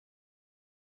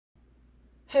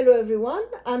Hello everyone,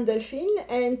 I'm Delphine,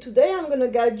 and today I'm going to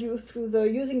guide you through the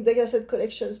Using Dataset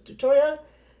Collections tutorial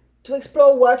to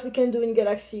explore what we can do in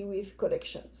Galaxy with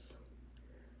collections.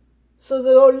 So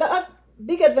the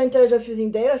big advantage of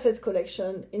using dataset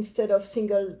collection instead of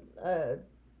single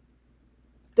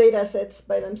datasets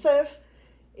by themselves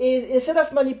is instead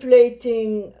of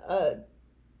manipulating 10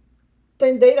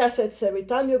 datasets every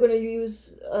time, you're going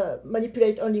to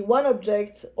manipulate only one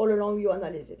object all along your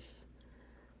analysis.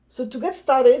 So to get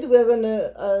started, we're going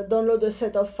to download a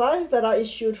set of files that are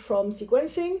issued from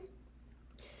sequencing.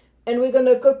 And we're going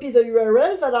to copy the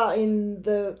URL that are in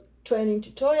the training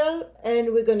tutorial.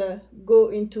 And we're going to go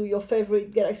into your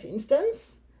favorite Galaxy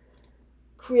instance,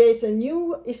 create a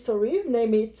new history,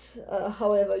 name it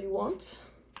however you want.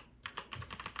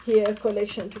 Here,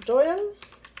 collection tutorial.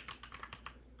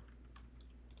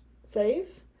 Save.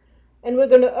 And we're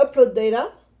going to upload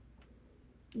data.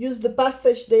 Use the Paste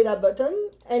Fetch Data button,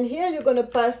 and here you're going to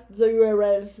paste the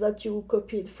URLs that you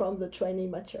copied from the training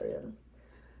material.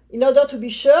 In order to be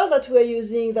sure that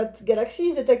that Galaxy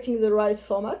is detecting the right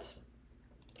format,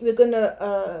 we're going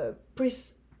to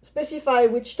specify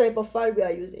which type of file we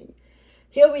are using.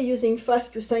 Here we're using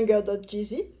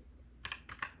fastqsanger.gz.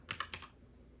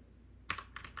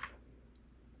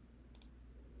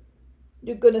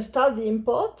 You're going to start the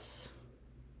import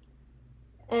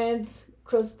and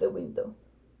close the window.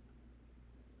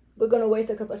 We're going to wait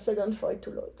a couple of seconds for it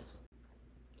to load.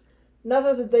 Now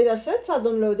that the data sets are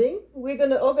downloading, we're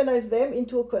going to organize them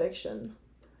into a collection.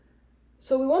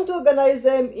 So we want to organize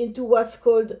them into what's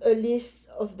called a list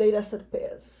of dataset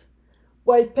pairs.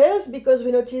 Why pairs? Because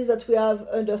we notice that we have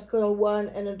 _1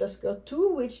 and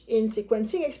 _2, which in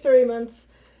sequencing experiments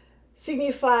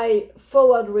signify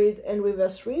forward read and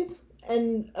reverse read,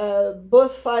 and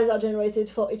both files are generated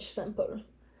for each sample.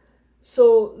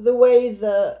 So the way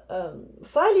the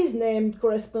file is named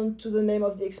corresponds to the name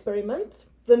of the experiment,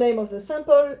 the name of the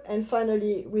sample, and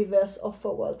finally reverse or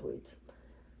forward read.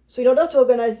 So in order to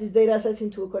organize these data sets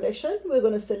into a collection, we're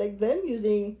going to select them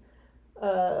using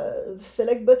the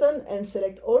select button and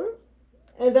select all.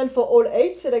 And then for all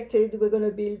 8 selected, we're going to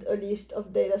build a list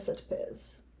of dataset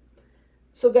pairs.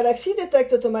 So Galaxy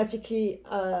detects automatically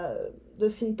the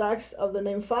syntax of the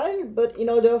name file, but in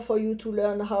order for you to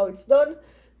learn how it's done,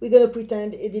 we're going to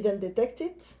pretend it didn't detect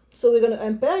it. So we're going to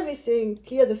unpair everything,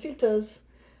 clear the filters,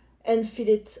 and fill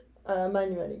it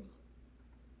manually.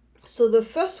 So the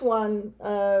first one,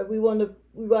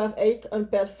 we have 8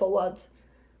 unpaired forward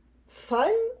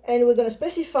file, and we're going to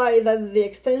specify that the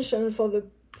extension for the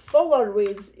forward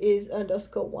reads is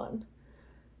 _1.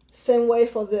 Same way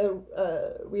for the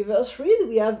reverse read,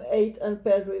 we have 8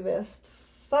 unpaired reversed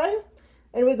file,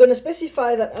 and we're going to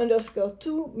specify that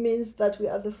 _2 means that we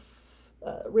have the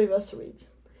reverse read.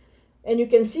 And you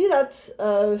can see that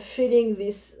filling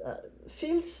these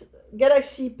fields,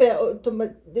 Galaxy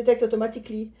detect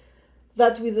automatically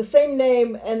that with the same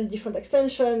name and different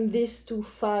extension, these 2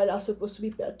 files are supposed to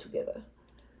be paired together.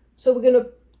 So we're going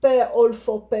to pair all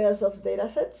 4 pairs of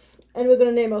datasets, and we're going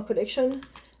to name our collection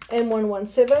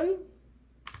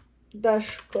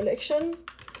M117-collection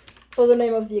for the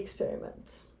name of the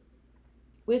experiment.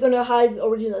 We're going to hide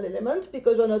original elements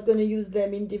because we're not going to use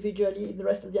them individually in the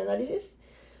rest of the analysis.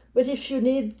 But if you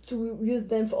need to use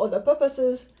them for other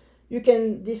purposes, you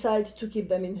can decide to keep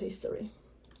them in history.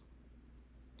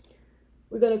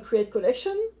 We're going to create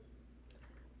collection.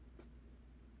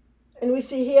 And we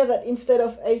see here that instead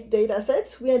of 8 data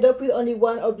sets, we end up with only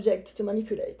 1 object to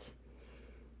manipulate.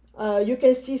 You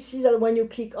can see that when you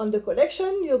click on the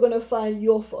collection, you're going to find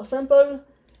your 4 samples.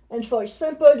 And for each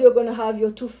sample, you're going to have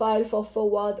your 2 files for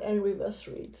forward and reverse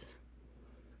reads.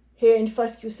 Here in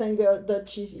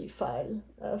fastqsanger.gz file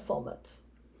format.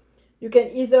 You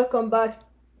can either come back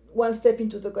 1 step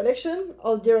into the collection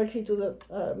or directly to the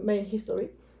main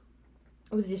history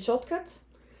with this shortcut.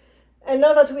 And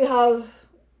now that we have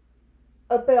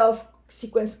a pair of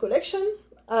sequence collection,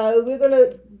 we're going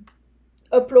to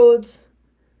upload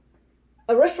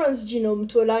a reference genome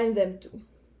to align them to.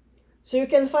 So you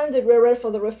can find the URL for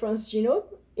the reference genome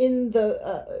in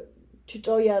the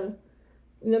tutorial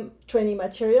in the training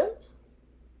material.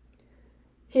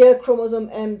 Here, chromosome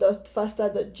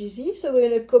m.fasta.gz. So we're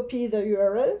going to copy the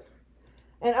URL.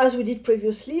 And as we did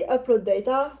previously, upload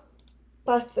data,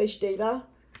 Paste Fetch Data,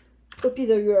 copy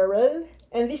the URL.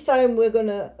 And this time we're going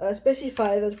to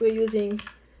specify that we're using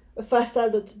a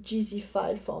fasta.gz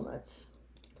file format.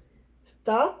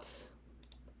 Start,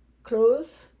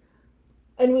 close.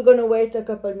 And we're going to wait a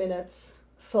couple minutes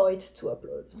for it to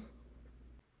upload.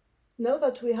 Now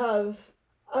that we have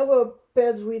our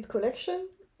paired read collection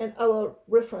and our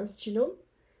reference genome,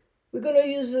 we're going to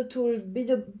use the tool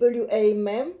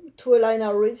BWA-MEM to align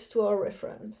our reads to our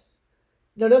reference.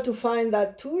 In order to find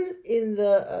that tool in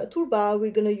the toolbar,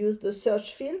 we're going to use the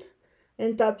search field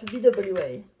and tap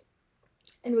BWA.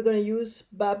 And we're going to use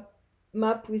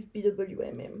map with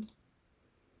BWMM.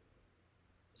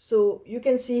 So you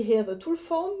can see here the tool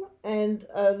form, and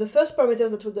the first parameter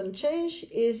that we're going to change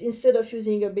is, instead of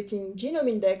using a built-in genome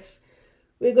index,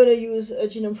 we're going to use a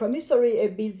genome from history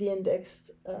and build the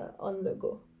index on the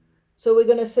go. So we're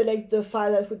going to select the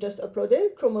file that we just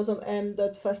uploaded,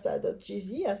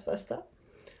 chromosome-m.fasta.gz as FASTA.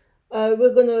 We're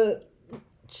not going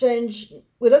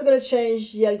to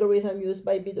change the algorithm used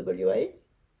by BWA.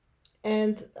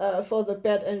 And for the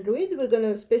paired end read, we're going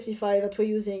to specify that we're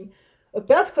using a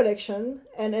paired collection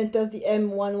and enter the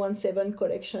M117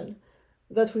 collection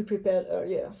that we prepared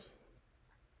earlier.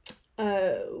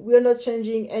 We are not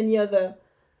changing any other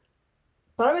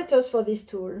parameters for this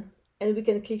tool, and we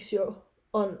can click here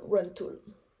on Run Tool.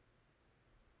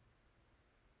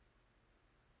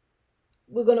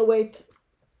 We're going to wait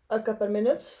a couple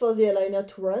minutes for the aligner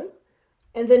to run,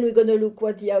 and then we're going to look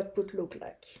what the output looks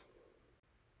like.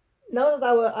 Now that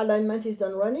our alignment is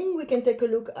done running, we can take a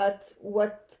look at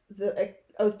what the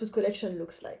output collection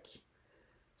looks like.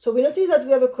 So we notice that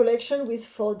we have a collection with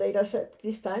 4 datasets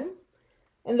this time.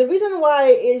 And the reason why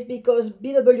is because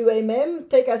BWMM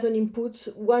take as an input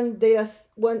one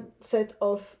set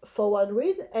of forward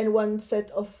read and one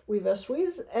set of reverse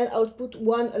reads, and output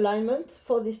one alignment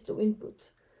for these 2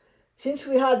 inputs. Since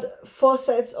we had 4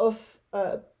 sets of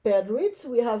paired reads,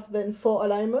 we have then 4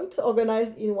 alignments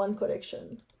organized in one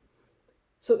collection.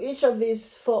 So each of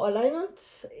these 4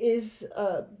 alignments is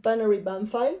a binary BAM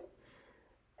file,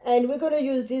 and we're going to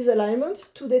use these alignments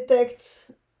to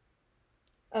detect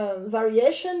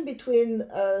variation between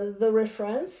the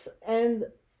reference and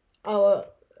our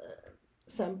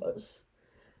samples.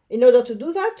 In order to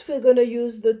do that, we're going to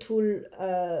use the tool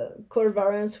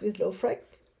covariance with low frec.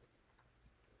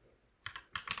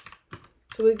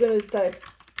 So we're going to type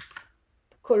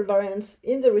covariance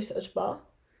in the research bar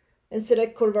and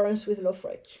select covariance with low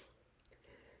frec.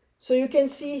 So you can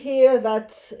see here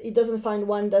that it doesn't find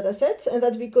one dataset, and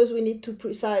that's because we need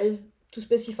to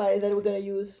specify that we're going to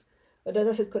use a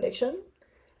dataset collection,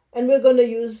 and we're going to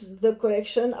use the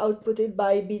collection outputted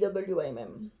by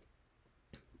BWMM.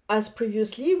 As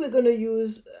previously, we're going to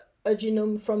use a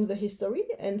genome from the history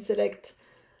and select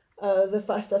the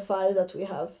FASTA file that we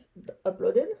have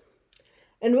uploaded.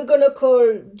 And we're going to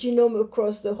call genome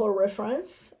across the whole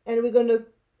reference, and we're going to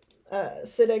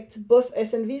select both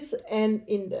SNVs and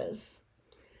indels.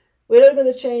 We're not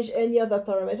going to change any other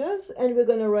parameters, and we're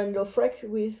going to run low frec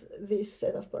with this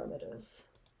set of parameters.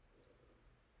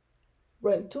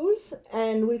 Run tools,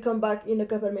 and we'll come back in a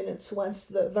couple minutes once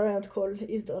the variant call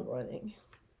is done running.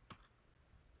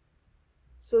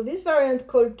 So this variant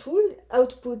call tool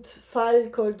output file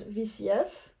called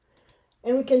VCF,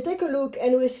 and we can take a look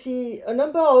and we see a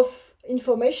number of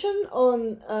information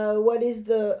on what is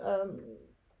the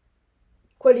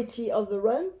quality of the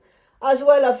run, as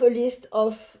well as a list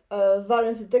of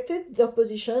variants detected, their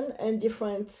position, and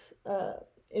different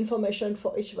information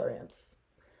for each variant.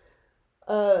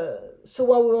 So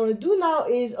what we want to do now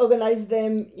is organize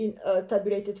them in a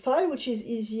tabulated file, which is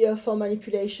easier for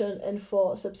manipulation and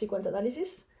for subsequent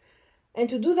analysis. And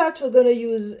to do that, we're going to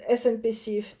use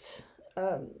SNP-Sift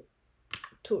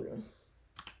tool.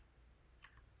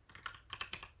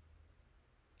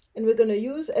 And we're going to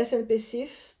use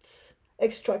SNP-Sift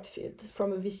extract field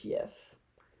from a VCF.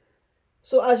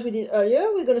 So as we did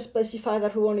earlier, we're going to specify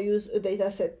that we want to use a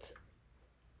dataset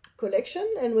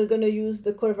collection, and we're going to use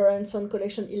the covariance on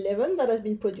collection 11 that has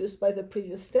been produced by the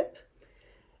previous step.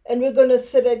 And we're going to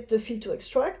select the field to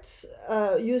extract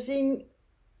using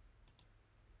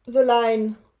the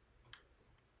line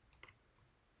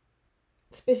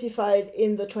specified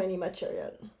in the training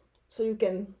material. So you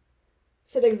can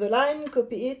select the line,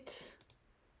 copy it,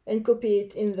 and copy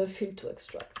it in the field to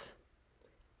extract.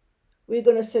 We're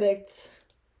going to select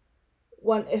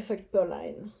one effect per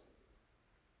line.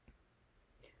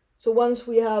 So once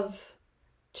we have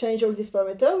changed all this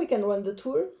parameter, we can run the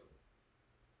tool,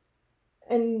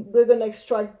 and we're going to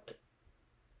extract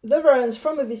the variance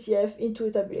from a VCF into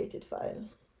a tabulated file.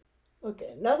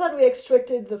 Okay, now that we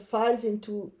extracted the files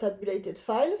into tabulated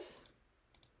files,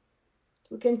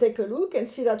 we can take a look and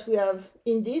see that we have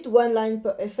indeed one line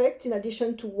per effect in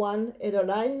addition to one header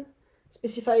line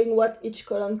specifying what each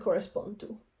column corresponds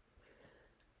to.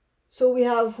 So we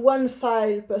have one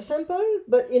file per sample,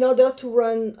 but in order to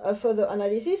run a further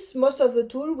analysis, most of the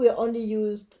tool we only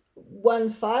used one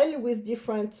file with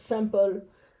different sample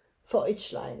for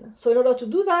each line. So in order to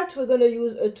do that, we're going to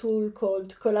use a tool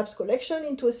called collapse collection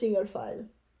into a single file.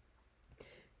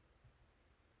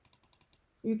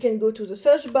 you can go to the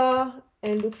search bar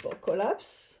and look for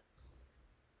collapse.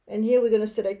 And here we're going to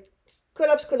select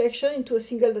collapse collection into a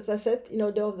single dataset in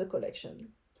order of the collection.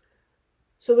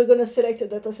 So we're going to select a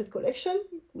dataset collection,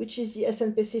 which is the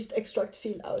SNP-SIFT extract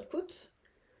field output.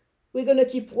 We're going to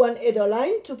keep one header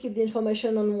line to keep the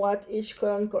information on what each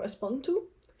column corresponds to.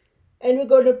 And we're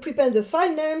going to prepend the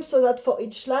file name so that for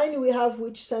each line we have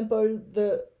which sample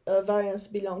the variance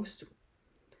belongs to.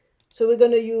 So we're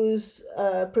going to use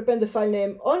prepend the file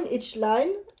name on each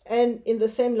line and in the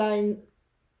same line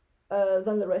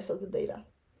than the rest of the data.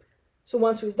 So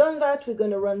once we've done that, we're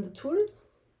going to run the tool.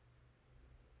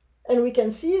 And we can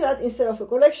see that instead of a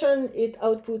collection, it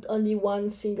output only one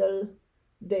single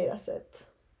data set.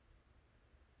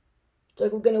 So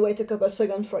we're going to wait a couple of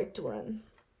seconds for it to run.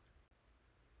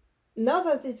 Now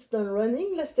that it's done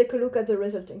running, let's take a look at the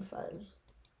resulting file.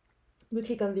 We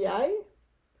click on the eye,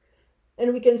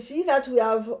 and we can see that we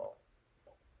have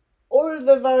all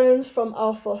the variance from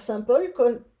our 4 sample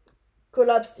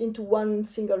collapsed into one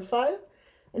single file.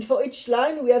 And for each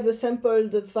line, we have the sample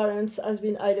the variance has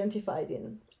been identified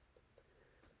in.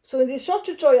 So in this short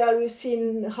tutorial, we've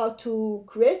seen how to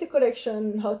create a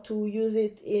collection, how to use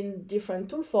it in different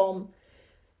tool forms,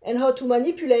 and how to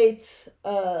manipulate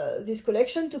this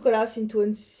collection to collapse into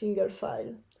a single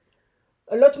file.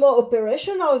 A lot more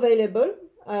operations are available.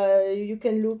 You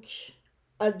can look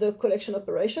at the collection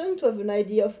operation to have an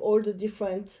idea of all the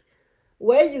different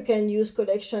ways you can use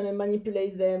collection and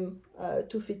manipulate them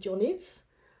to fit your needs.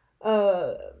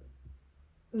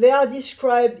 They are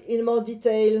described in more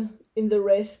detail in the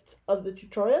rest of the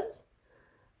tutorial.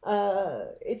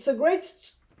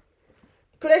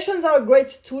 Collections are a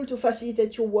great tool to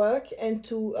facilitate your work and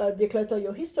to declutter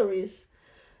your histories.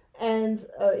 And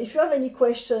if you have any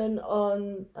question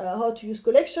on how to use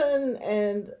collection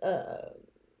and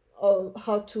or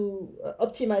how to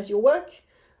optimize your work,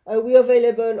 we are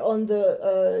available on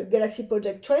the Galaxy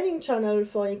Project training channel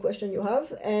for any question you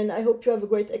have. And I hope you have a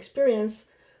great experience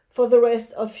for the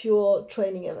rest of your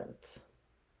training event.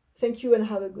 Thank you and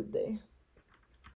have a good day.